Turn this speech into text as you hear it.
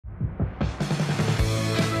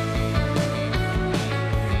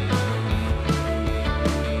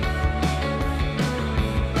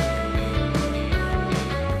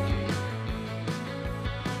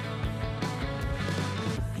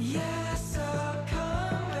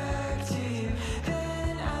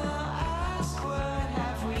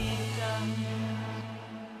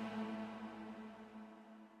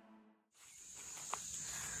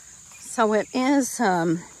So it is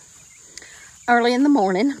early in the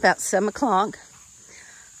morning, about 7 o'clock.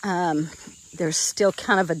 There's still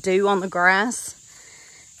kind of a dew on the grass,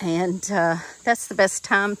 and that's the best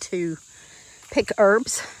time to pick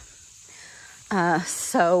herbs.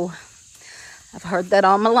 So I've heard that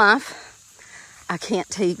all my life. I can't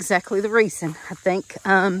tell you exactly the reason. I think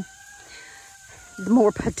the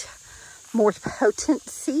more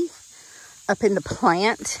potency up in the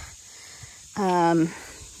plant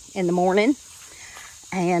in the morning,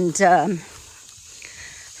 and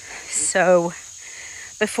so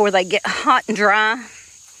before they get hot and dry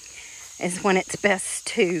is when it's best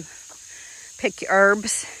to pick your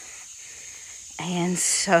herbs. And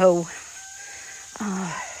so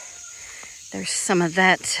there's some of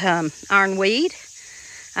that ironweed.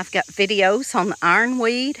 I've got videos on the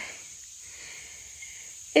ironweed.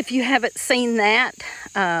 If you haven't seen that,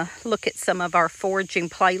 look at some of our foraging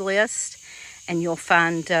playlist, and you'll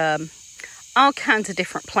find all kinds of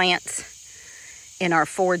different plants in our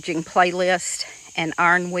foraging playlist, and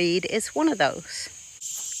ironweed is one of those.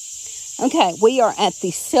 Okay, we are at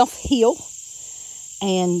the self-heal,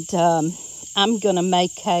 and I'm going to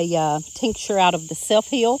make a tincture out of the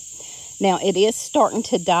self-heal. Now, it is starting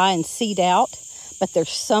to die and seed out, but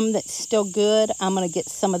there's some that's still good. I'm going to get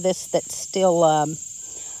some of this that's still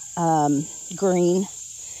green,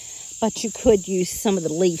 but you could use some of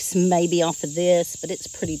the leaves maybe off of this, but it's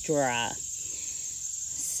pretty dry.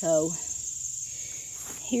 So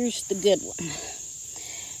here's the good one,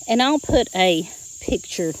 and I'll put a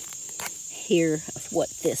picture here of what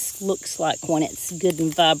this looks like when it's good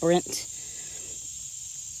and vibrant.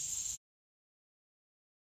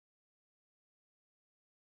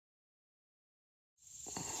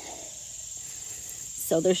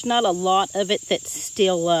 So there's not a lot of it that's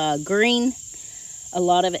still green. A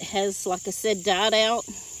lot of it has, like I said, died out.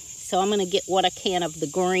 So I'm going to get what I can of the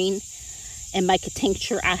green and make a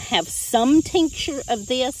tincture. I have some tincture of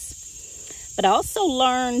this, but I also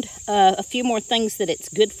learned a few more things that it's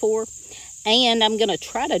good for. And I'm going to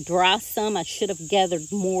try to dry some. I should have gathered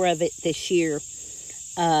more of it this year.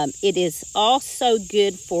 It is also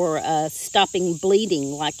good for stopping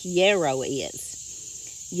bleeding, like yarrow is.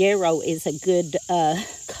 Yarrow is a good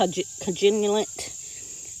coagulant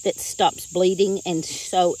that stops bleeding, and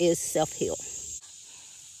so is self-heal.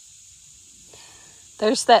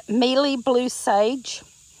 There's that mealy blue sage.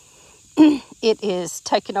 It is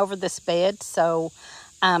taking over this bed, so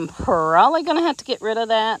I'm probably going to have to get rid of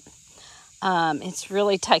that. It's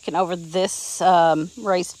really taken over this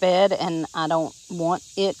raised bed, and I don't want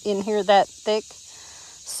it in here that thick.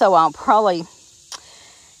 So I'll probably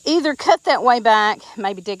either cut that way back,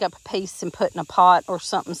 maybe dig up a piece and put in a pot or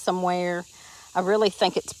something somewhere. I really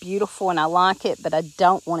think it's beautiful and I like it, but I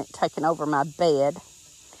don't want it taking over my bed.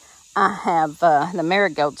 I have, the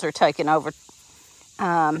marigolds are taking over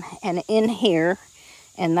and in here,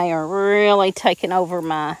 and they are really taking over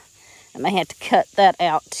my, I may have to cut that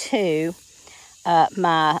out too.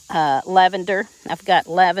 My lavender, I've got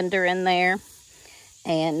lavender in there,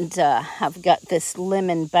 and I've got this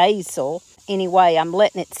lemon basil. Anyway, I'm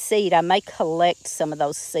letting it seed. I may collect some of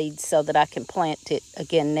those seeds so that I can plant it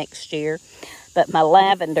again next year. But my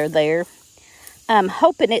lavender there, I'm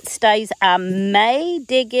hoping it stays. I may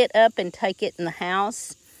dig it up and take it in the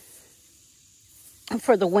house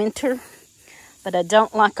for the winter, but I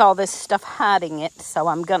don't like all this stuff hiding it, so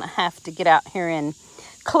I'm going to have to get out here and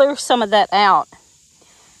clear some of that out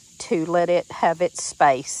to let it have its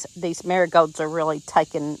space. These marigolds are really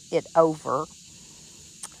taking it over.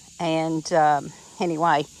 And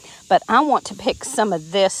anyway, but I want to pick some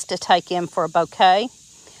of this to take in for a bouquet,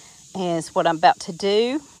 is what I'm about to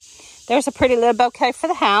do. There's a pretty little bouquet for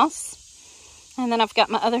the house. And then I've got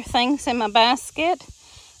my other things in my basket.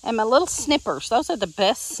 And my little snippers. Those are the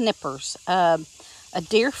best snippers. A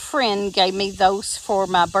dear friend gave me those for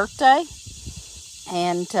my birthday.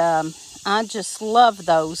 And I just love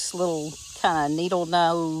those little kind of needle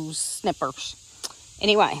nose snippers.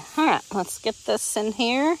 Anyway, all right, let's get this in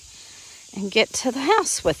here and get to the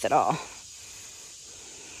house with it all.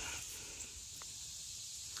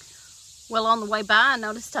 Well, on the way by, I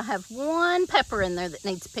noticed I have one pepper in there that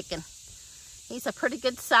needs picking. He's a pretty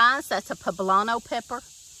good size. That's a poblano pepper.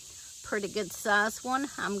 Pretty good size one.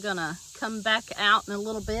 I'm gonna come back out in a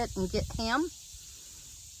little bit and get him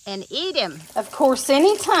and eat him. Of course,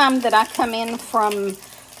 anytime that I come in from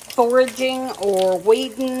foraging or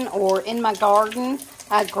weeding or in my garden,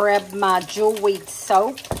 I grab my jewelweed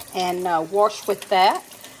soap and wash with that.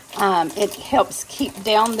 It helps keep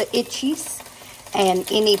down the itchies and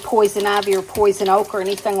any poison ivy or poison oak or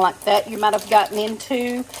anything like that you might have gotten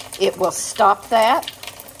into. It will stop that.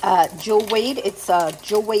 jewelweed. It's a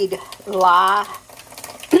jewelweed lye,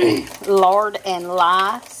 lard and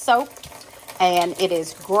lye soap. And it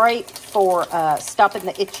is great for stopping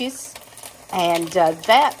the itches. And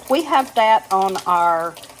that we have that on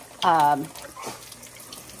our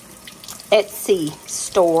Etsy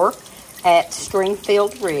store at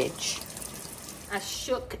StringfieldRidge. I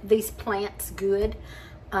shook these plants good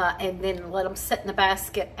and then let them sit in the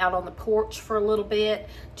basket out on the porch for a little bit,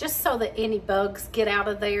 just so that any bugs get out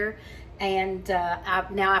of there. And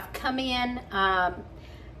now I've come in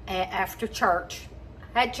after church.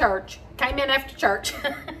 Came in after church,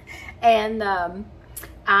 and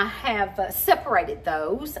I have separated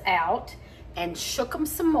those out and shook them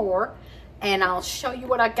some more, and I'll show you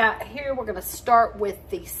what I got here. We're going to start with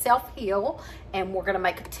the self-heal, and we're going to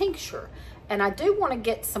make a tincture. And I do want to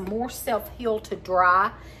get some more self-heal to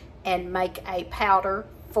dry and make a powder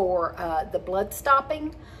for the blood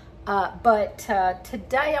stopping. But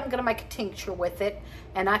today I'm going to make a tincture with it,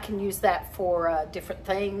 and I can use that for different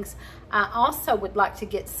things. I also would like to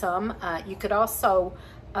get some, you could also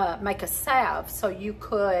make a salve, so you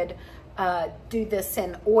could do this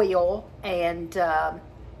in oil and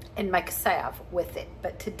make a salve with it.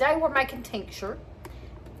 But today we're making tincture,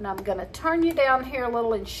 and I'm going to turn you down here a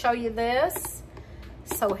little and show you this.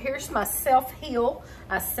 So here's my self-heal.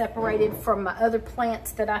 I separated from my other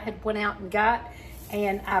plants that I had went out and got,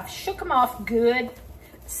 and I've shook them off good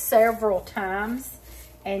several times.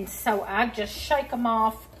 And so I just shake them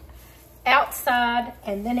off outside,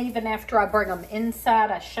 and then even after I bring them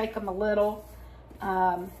inside, I shake them a little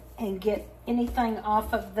and get anything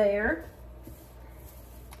off of there.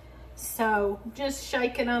 So just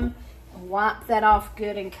shaking them, wipe that off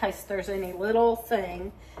good in case there's any little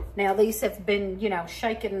thing. Now these have been, you know,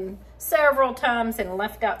 shaken several times and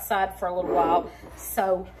left outside for a little while.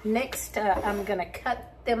 So next I'm gonna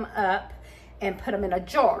cut them up and put them in a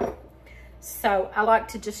jar. So I like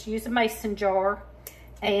to just use a mason jar,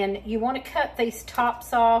 and you want to cut these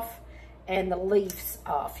tops off and the leaves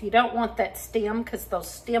off. You don't want that stem, because those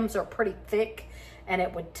stems are pretty thick and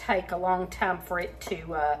it would take a long time for it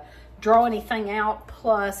to draw anything out.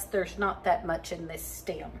 Plus there's not that much in this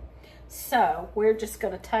stem. So we're just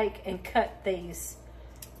going to take and cut these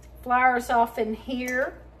flowers off in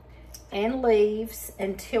here and leaves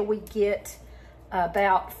until we get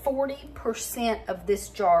about 40% of this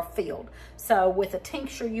jar filled. So with a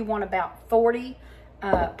tincture, you want about 40%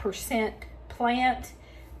 plant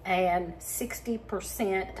and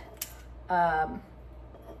 60%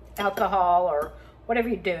 alcohol, or whatever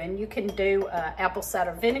you're doing. You can do apple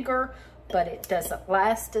cider vinegar, but it doesn't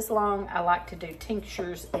last as long. I like to do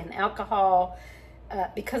tinctures in alcohol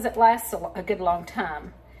because it lasts a good long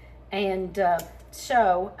time. And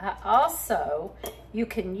so you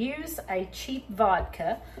can use a cheap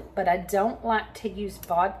vodka, but I don't like to use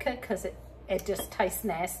vodka because it just tastes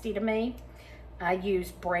nasty to me. I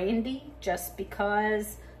use brandy just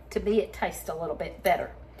because to me it tastes a little bit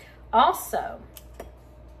better. Also,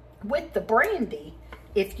 with the brandy,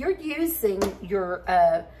 if you're using your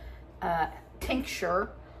tincture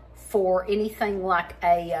for anything like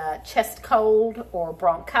a chest cold or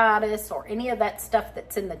bronchitis or any of that stuff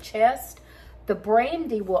that's in the chest, the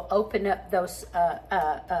brandy will open up those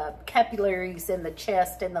capillaries in the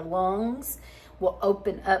chest and the lungs, will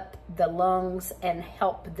open up the lungs and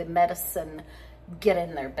help the medicine get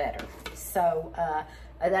in there better. So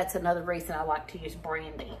that's another reason I like to use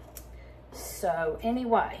brandy. So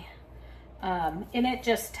anyway, and it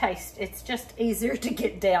just tastes, it's just easier to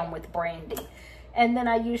get down with brandy. And then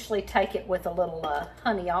I usually take it with a little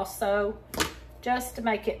honey also, just to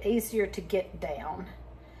make it easier to get down.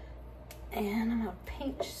 And I'm gonna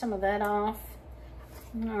pinch some of that off.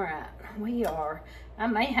 All right, I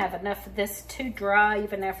may have enough of this to dry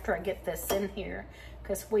even after I get this in here,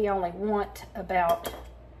 because we only want about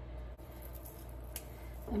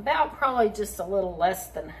probably just a little less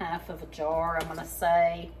than half of a jar. I'm gonna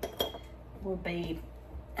say will be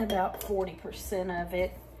about 40% of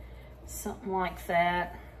it, something like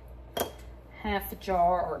that. Half a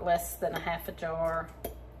jar or less than a half a jar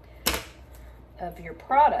of your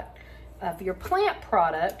product, of your plant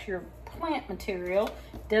product. Your plant material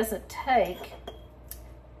doesn't take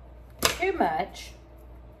too much,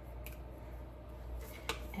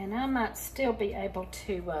 and I might still be able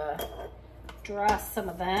to dry some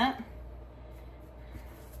of that.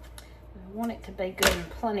 I want it to be good and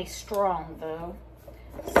plenty strong though.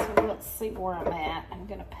 So let's see where I'm at. I'm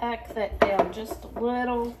gonna pack that down just a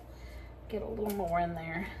little, get a little more in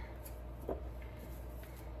there.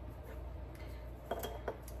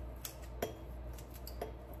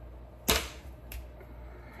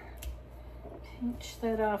 Pinch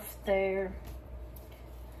that off there.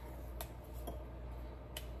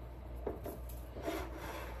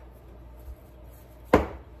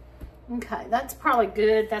 Okay, that's probably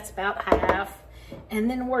good. That's about half. And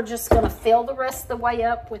then we're just going to fill the rest of the way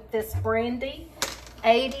up with this brandy,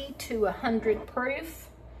 80 to 100 proof.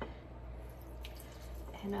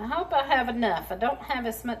 And I hope I have enough. I don't have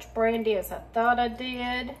as much brandy as I thought I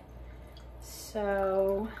did.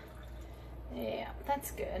 So, yeah,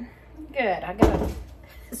 that's good. Good. I got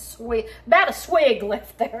a swig, about a swig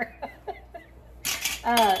left there.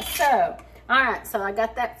 All right, so I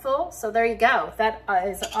got that full. So there you go. That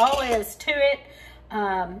is all there is to it.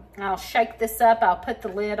 I'll shake this up. I'll put the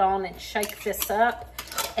lid on and shake this up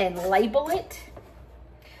and label it.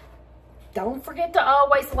 Don't forget to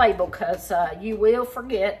always label, because you will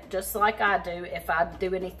forget, just like I do, if I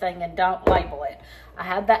do anything and don't label it. I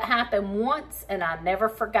had that happen once and I never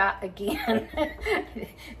forgot again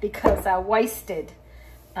because I wasted,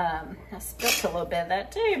 I spilt a little bit of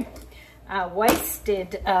that too. I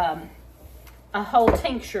wasted a whole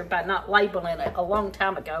tincture by not labeling it a long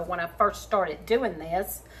time ago when I first started doing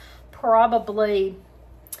this. Probably,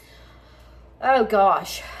 oh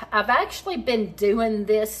gosh, I've actually been doing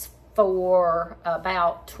this for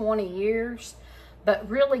about 20 years, but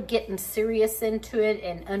really getting serious into it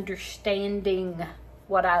and understanding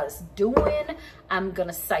what I was doing, I'm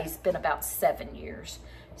gonna say it's been about 7 years.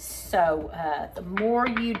 So the more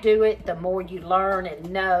you do it, the more you learn and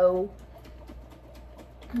know.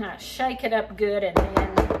 I shake it up good, and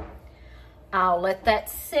then I'll let that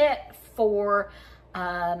sit for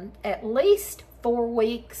at least 4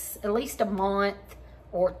 weeks, at least a month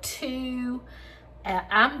or 2.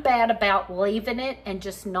 I'm bad about leaving it and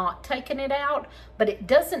just not taking it out, but it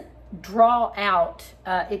doesn't draw out.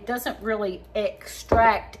 It doesn't really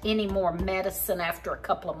extract any more medicine after a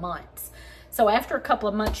couple of months. So after a couple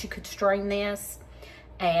of months, you could strain this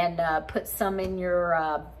and put some in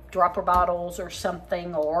your dropper bottles or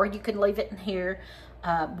something, or you can leave it in here.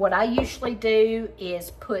 What I usually do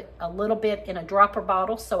is put a little bit in a dropper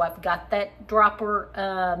bottle, so I've got that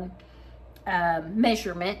dropper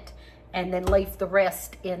measurement, and then leave the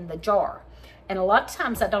rest in the jar. And a lot of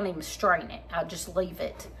times I don't even strain it. I'll just leave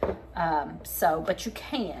it. But you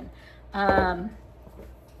can.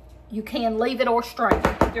 You can leave it or strain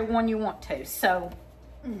it, either one you want to. So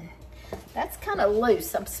that's kind of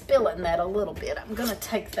loose. I'm spilling that a little bit. I'm gonna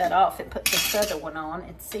take that off and put this other one on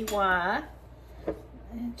and see why.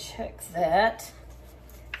 And check that.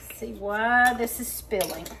 See why this is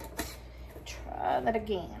spilling. Try that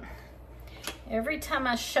again. Every time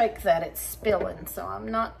I shake that, it's spilling, so I'm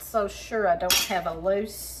not so sure I don't have a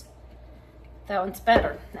loose. That one's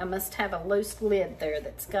better. I must have a loose lid there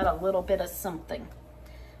that's got a little bit of something.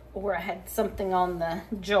 Or I had something on the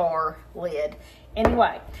jar lid.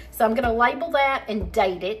 Anyway, so I'm going to label that and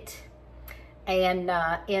date it. And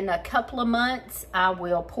in a couple of months, I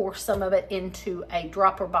will pour some of it into a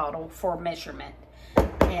dropper bottle for measurement.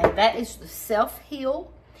 And that is the Self-Heal.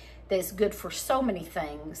 That's good for so many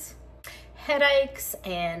things. Headaches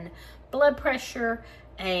and blood pressure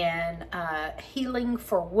and healing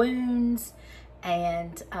for wounds,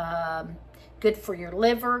 and good for your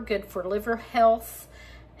liver, good for liver health.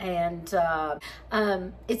 And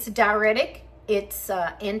it's a diuretic. It's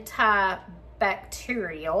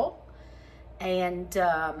antibacterial, and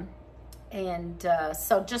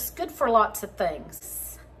so just good for lots of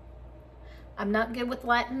things. I'm not good with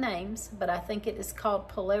Latin names, but I think it is called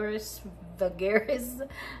Polaris vulgaris.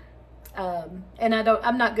 And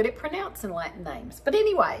I'm not good at pronouncing Latin names. But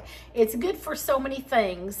anyway, it's good for so many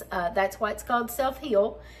things. That's why it's called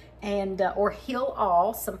Self-Heal, and or Heal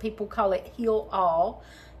All. Some people call it Heal All,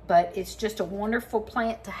 but it's just a wonderful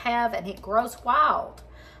plant to have, and it grows wild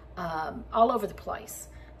all over the place.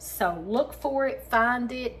 So look for it,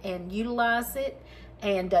 find it, and utilize it.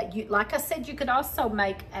 And like I said, you could also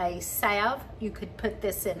make a salve. You could put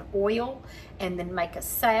this in oil and then make a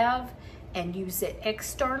salve and use it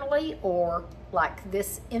externally, or like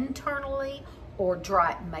this internally, or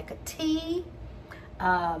dry it and make a tea.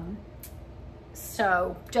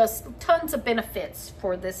 So just tons of benefits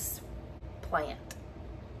for this plant.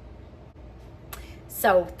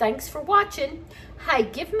 So thanks for watching. Hey,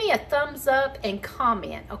 give me a thumbs up and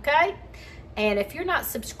comment, okay? And if you're not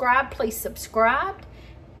subscribed, please subscribe.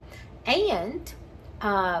 And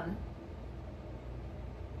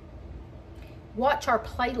watch our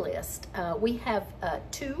playlist. We have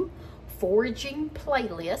 2 foraging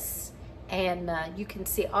playlists, and you can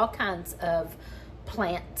see all kinds of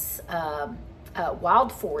plants,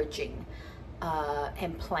 wild foraging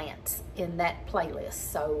and plants in that playlist.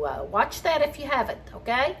 So watch that if you haven't,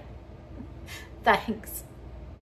 okay? Thanks.